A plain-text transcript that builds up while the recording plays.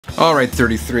All right,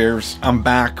 33ers, I'm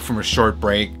back from a short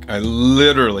break. I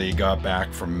literally got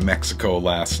back from Mexico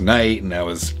last night and I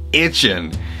was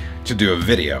itching to do a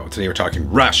video. Today we're talking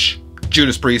Rush,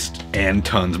 Judas Priest, and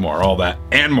tons more. All that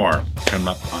and more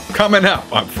coming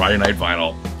up on Friday Night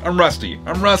Vinyl. I'm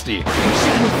rusty.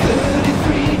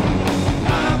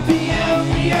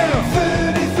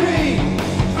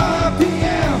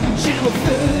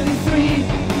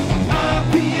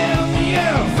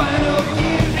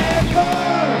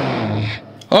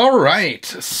 All right,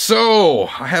 so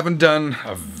I haven't done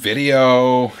a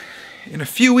video in a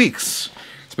few weeks.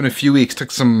 It's been a few weeks,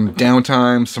 took some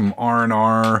downtime, some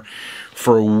R&R.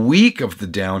 For a week of the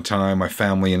downtime, my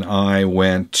family and I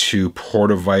went to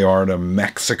Puerto Vallarta,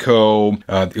 Mexico.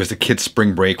 It was a kid's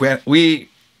spring break. We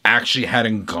actually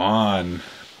hadn't gone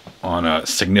on a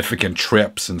significant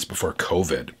trip since before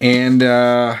COVID. And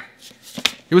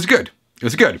it was good. It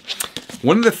was good.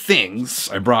 One of the things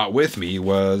I brought with me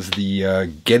was the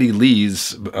Geddy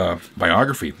Lee's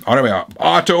autobiography. It's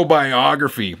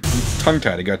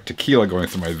tongue-tied. I got tequila going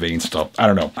through my veins still. I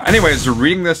don't know. Anyways, we're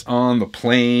reading this on the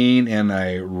plane, and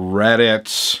I read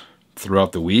it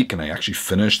throughout the week, and I actually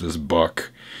finished this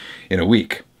book in a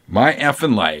week. My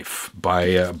Effin Life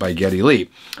by Geddy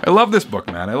Lee. I love this book,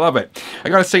 man. I love it. I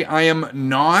gotta say, I am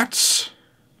not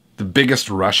the biggest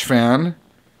Rush fan.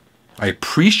 I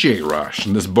appreciate Rush,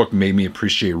 and this book made me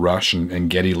appreciate Rush and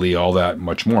Geddy Lee all that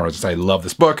much more. I love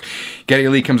this book. Geddy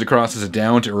Lee comes across as a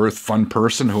down-to-earth, fun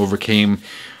person who overcame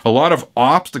a lot of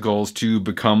obstacles to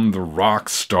become the rock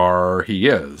star he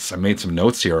is. I made some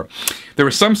notes here. There were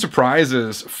some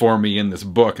surprises for me in this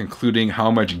book, including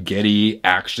how much Geddy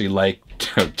actually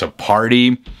liked to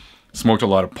party, smoked a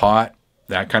lot of pot,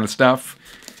 that kind of stuff.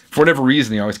 For whatever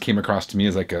reason, he always came across to me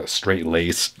as like a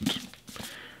straight-laced,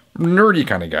 nerdy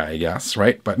kind of guy, I guess,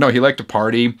 right? But no, he liked to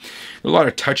party. There are a lot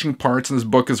of touching parts in this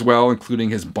book as well, including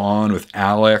his bond with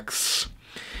Alex.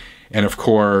 And of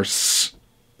course,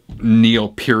 Neil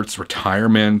Peart's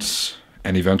retirement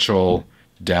and eventual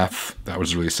death. That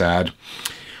was really sad.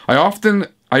 I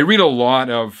read a lot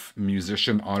of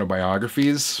musician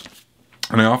autobiographies,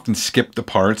 and I often skip the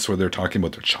parts where they're talking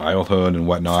about their childhood and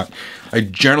whatnot. I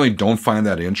generally don't find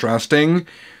that interesting,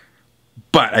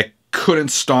 but I couldn't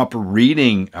stop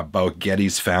reading about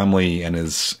Geddy's family and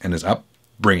his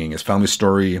upbringing, his family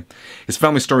story. His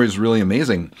family story is really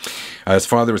amazing. His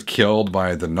father was killed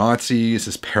by the Nazis.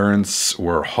 His parents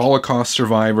were Holocaust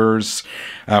survivors.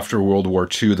 After World War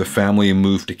II, the family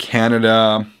moved to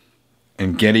Canada,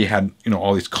 and Geddy had,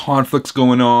 all these conflicts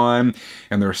going on,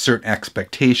 and there were certain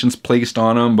expectations placed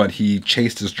on him, but he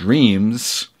chased his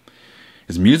dreams,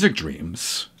 his music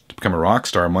dreams, become a rock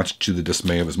star, much to the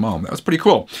dismay of his mom. That was pretty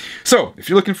cool. So, if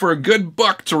you're looking for a good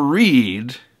book to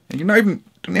read, and you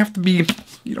don't have to be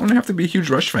a huge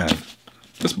Rush fan,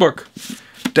 this book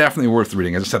definitely worth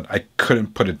reading. As I said, I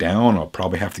couldn't put it down. I'll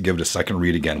probably have to give it a second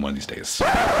read again one of these days.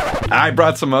 I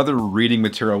brought some other reading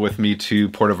material with me to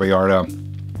Puerto Vallarta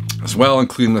as well,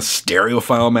 including the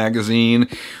Stereophile magazine.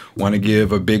 Want to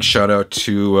give a big shout out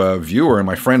to a viewer and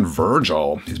my friend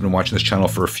Virgil. He's been watching this channel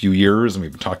for a few years, and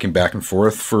we've been talking back and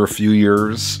forth for a few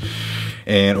years.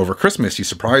 And over Christmas, he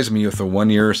surprised me with a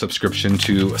 1-year subscription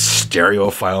to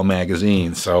Stereophile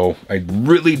magazine. So I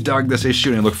really dug this issue,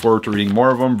 and I look forward to reading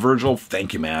more of them. Virgil,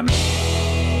 thank you, man.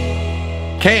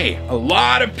 Okay, a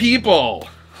lot of people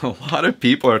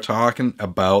are talking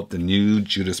about the new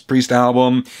Judas Priest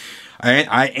album.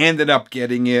 I ended up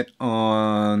getting it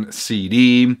on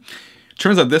CD.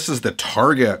 Turns out this is the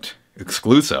Target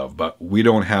exclusive, but we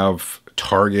don't have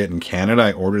Target in Canada.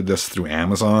 I ordered this through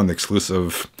Amazon, the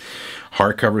exclusive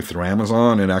hardcover through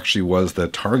Amazon. It actually was the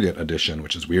Target edition,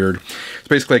 which is weird. It's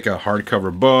basically like a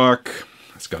hardcover book.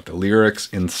 It's got the lyrics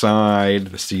inside,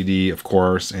 the CD, of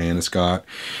course, and it's got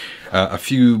a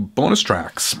few bonus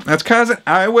tracks. That's because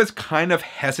I was kind of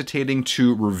hesitating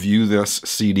to review this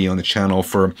CD on the channel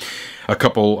for a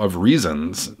couple of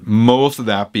reasons. Most of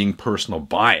that being personal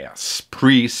bias.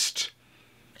 Priest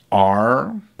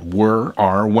are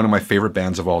one of my favorite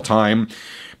bands of all time,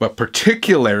 but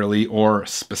particularly or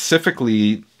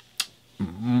specifically,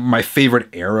 my favorite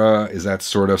era is that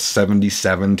sort of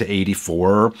 77 to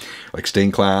 84, like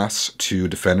Stained Class to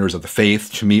Defenders of the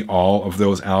Faith. To me, all of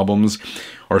those albums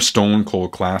are stone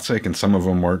cold classic, and some of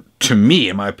them are, to me,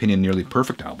 in my opinion, nearly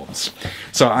perfect albums.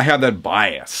 So I have that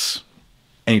bias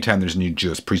anytime there's a new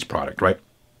Judas Priest product, right?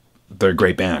 They're a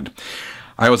great band.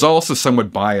 I was also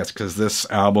somewhat biased because this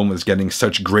album is getting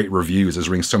such great reviews. It's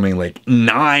reading so many, like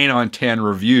 9 on 10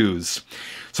 reviews.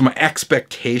 So my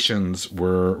expectations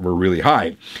were really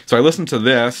high. So I listened to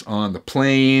this on the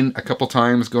plane a couple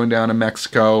times going down to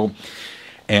Mexico,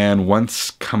 and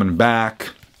once coming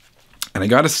back, And I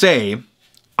gotta say,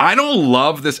 I don't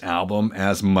love this album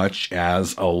as much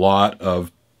as a lot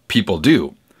of people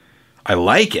do. I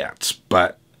like it,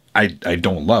 but I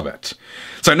don't love it.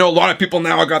 So I know a lot of people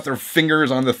now got their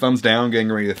fingers on the thumbs down,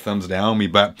 getting ready to thumbs down me,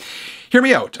 but hear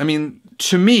me out. I mean,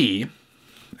 to me,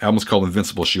 the album's called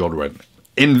Invincible Shield, right?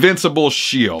 Invincible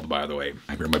Shield, by the way.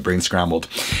 I hear my brain scrambled.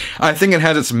 I think it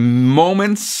has its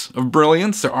moments of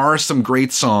brilliance. There are some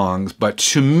great songs, but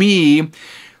to me,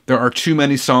 there are too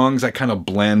many songs that kind of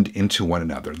blend into one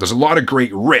another. There's a lot of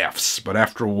great riffs, but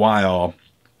after a while,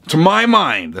 to my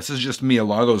mind, this is just me, a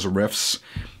lot of those riffs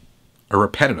are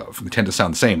repetitive. They tend to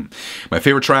sound the same. My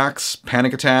favorite tracks,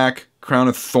 Panic Attack, Crown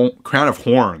of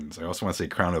Horns. I also want to say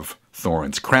Crown of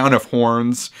Thorns. Crown of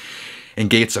Horns and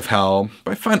Gates of Hell.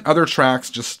 But I find other tracks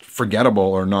just forgettable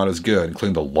or not as good,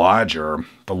 including The Lodger.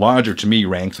 The Lodger, to me,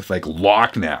 ranks with like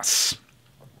Loch Ness.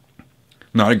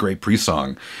 Not a great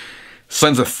Priest-song.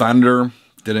 Sons of Thunder,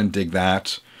 didn't dig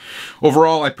that.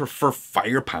 Overall, I prefer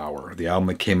Firepower, the album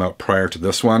that came out prior to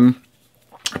this one.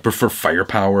 I prefer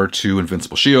Firepower to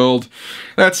Invincible Shield.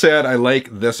 That said, I like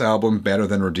this album better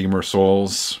than Redeemer of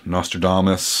Souls,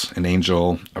 Nostradamus, and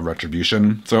Angel of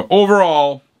Retribution. So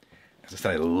overall, as I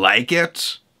said, I like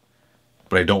it,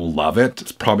 but I don't love it.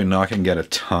 It's probably not going to get a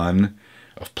ton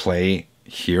of play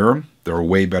here. There are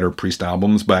way better Priest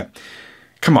albums, but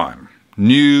come on.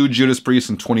 New Judas Priest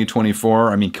in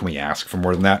 2024. I mean, can we ask for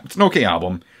more than that? It's an okay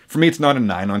album. For me, it's not a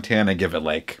 9 on 10. I give it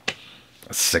like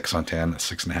a 6 on 10, a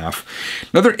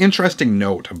 6.5. Another interesting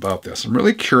note about this. I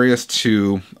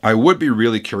would be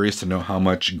really curious to know how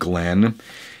much Glenn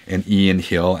and Ian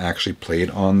Hill actually played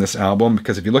on this album.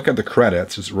 Because if you look at the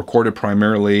credits, it's recorded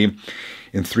primarily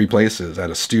in 3 places. At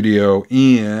a studio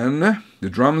the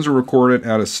drums were recorded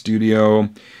at a studio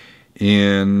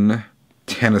in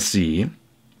Tennessee,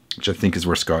 which I think is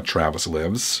where Scott Travis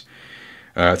lives.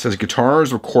 It says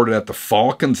guitars recorded at the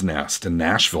Falcon's Nest in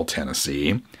Nashville,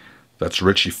 Tennessee. That's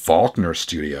Richie Faulkner's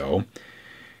studio.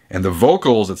 And the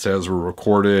vocals, it says, were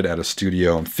recorded at a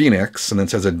studio in Phoenix, and then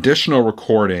it says additional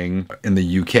recording in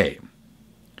the UK.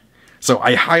 So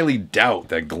I highly doubt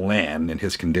that Glenn, in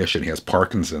his condition, he has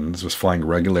Parkinson's, was flying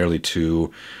regularly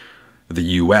to the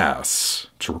US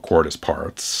to record his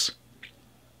parts.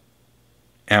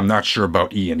 And I'm not sure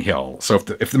about Ian Hill. So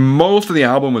if the most of the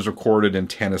album was recorded in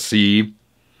Tennessee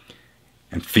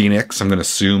and Phoenix, I'm going to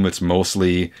assume it's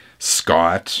mostly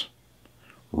Scott,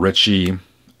 Richie,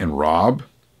 and Rob.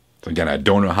 So again, I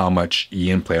don't know how much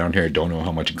Ian played on here. I don't know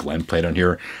how much Glenn played on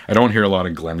here. I don't hear a lot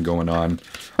of Glenn going on.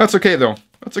 That's okay, though.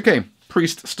 That's okay.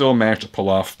 Priest still managed to pull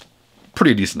off a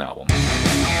pretty decent album.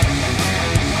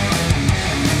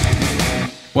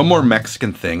 One more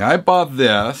Mexican thing. I bought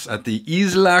this at the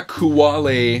Isla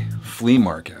Cuale flea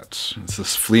market. It's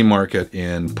this flea market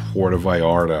in Puerto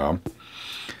Vallarta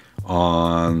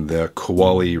on the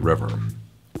Cuale River.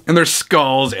 And there's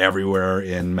skulls everywhere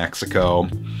in Mexico.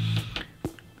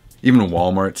 Even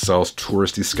Walmart sells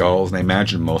touristy skulls, and I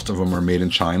imagine most of them are made in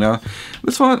China.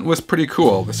 This one was pretty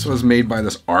cool. This was made by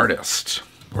this artist,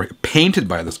 or painted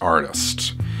by this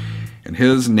artist. And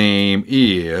his name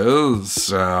is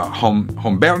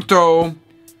Humberto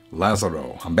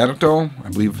Lazaro. Humberto, I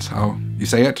believe is how you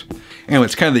say it. Anyway,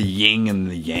 it's kind of the yin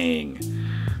and the yang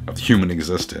of human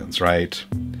existence, right?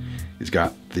 He's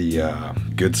got the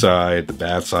good side, the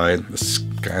bad side. This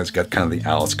guy's got kind of the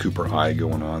Alice Cooper eye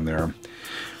going on there.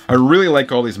 I really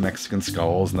like all these Mexican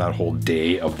skulls and that whole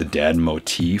Day of the Dead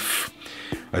motif.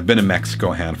 I've been in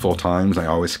Mexico a handful of times. I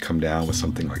always come down with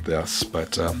something like this.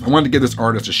 But I wanted to give this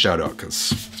artist a shout out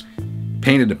because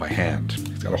painted it by hand.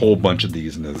 He's got a whole bunch of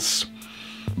these in his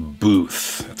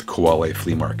booth at the Cuale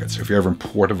flea market. So if you're ever in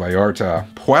Puerto Vallarta,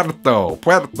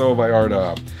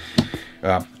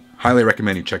 highly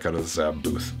recommend you check out his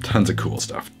booth. Tons of cool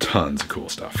stuff. Tons of cool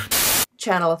stuff.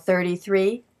 Channel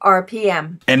 33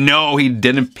 RPM. And no, he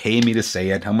didn't pay me to say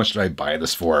it. How much did I buy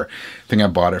this for? I think I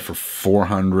bought it for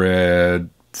 400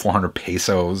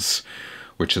 pesos,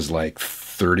 which is like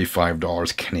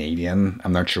 $35 Canadian.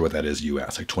 I'm not sure what that is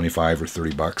US, like 25 or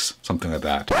 30 bucks, something like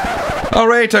that. All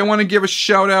right, I want to give a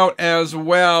shout out as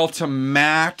well to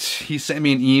Matt. He sent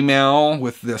me an email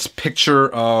with this picture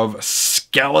of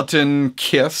skeleton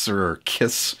kiss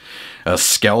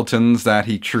skeletons that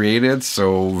he created.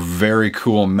 So very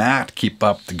cool, Matt. Keep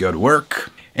up the good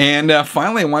work. And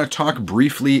finally, I want to talk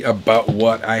briefly about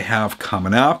what I have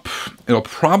coming up. It'll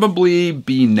probably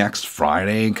be next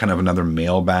Friday, kind of another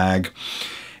mailbag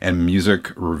and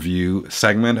music review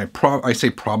segment. I say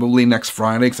probably next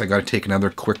Friday because I got to take another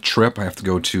quick trip. I have to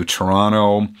go to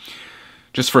Toronto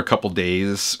just for a couple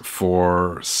days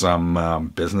for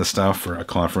some business stuff for a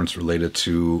conference related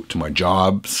to my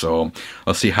job. So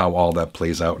I'll see how all that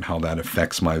plays out and how that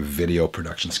affects my video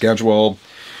production schedule.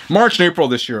 March and April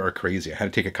this year are crazy. I had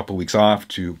to take a couple weeks off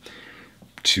to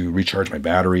recharge my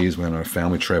batteries. Went on a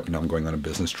family trip, and now I'm going on a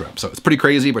business trip. So it's pretty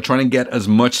crazy, but trying to get as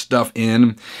much stuff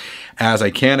in as I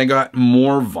can. I got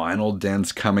more vinyl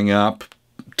dens coming up.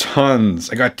 Tons.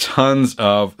 I got tons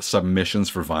of submissions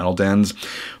for Vinyl Dens.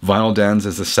 Vinyl Dens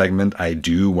is a segment I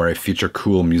do where I feature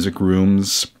cool music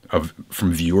rooms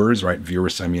from viewers, right?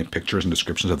 Viewers send me pictures and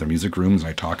descriptions of their music rooms, and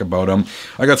I talk about them.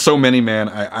 I got so many, man.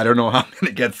 I don't know how I'm going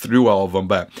to get through all of them,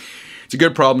 but it's a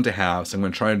good problem to have. So I'm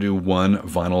going to try to do one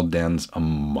Vinyl Dens a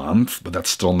month, but that's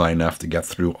still not enough to get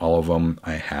through all of them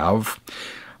I have.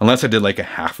 Unless I did like a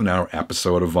half-an-hour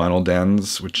episode of Vinyl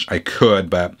Dens, which I could,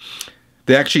 but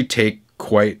they actually take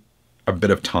quite a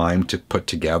bit of time to put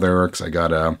together because I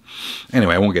gotta,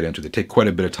 anyway, I won't get into it. They take quite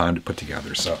a bit of time to put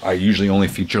together. So I usually only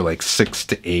feature like 6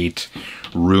 to 8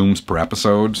 rooms per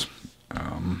episode.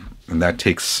 And that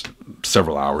takes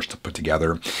several hours to put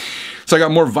together. So I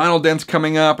got more Vinyl Dens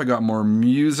coming up. I got more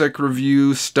music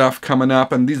review stuff coming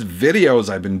up. And these videos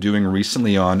I've been doing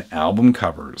recently on album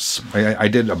covers. I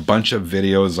did a bunch of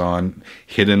videos on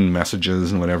hidden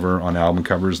messages and whatever on album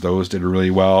covers. Those did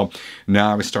really well.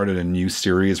 Now I've started a new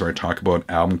series where I talk about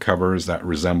album covers that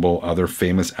resemble other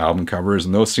famous album covers.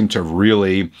 And those seem to have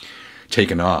really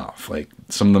taken off, like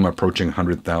some of them approaching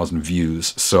 100,000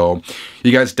 views. So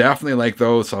you guys definitely like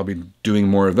those. So I'll be doing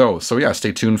more of those. So yeah,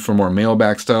 stay tuned for more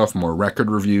mailbag stuff, more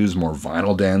record reviews, more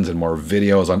Vinyl Dens, and more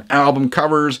videos on album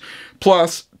covers,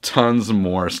 plus tons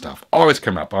more stuff. Always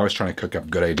come up, always trying to cook up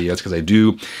good ideas because I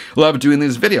do love doing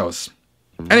these videos.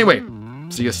 Anyway,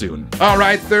 see you soon. All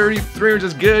right, 33, it's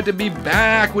just good to be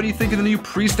back. What do you think of the new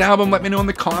Priest album? Let me know in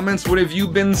the comments. What have you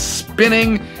been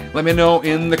spinning? Let me know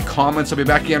in the comments. I'll be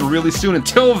back again really soon.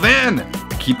 Until then,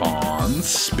 keep on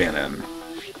spinning.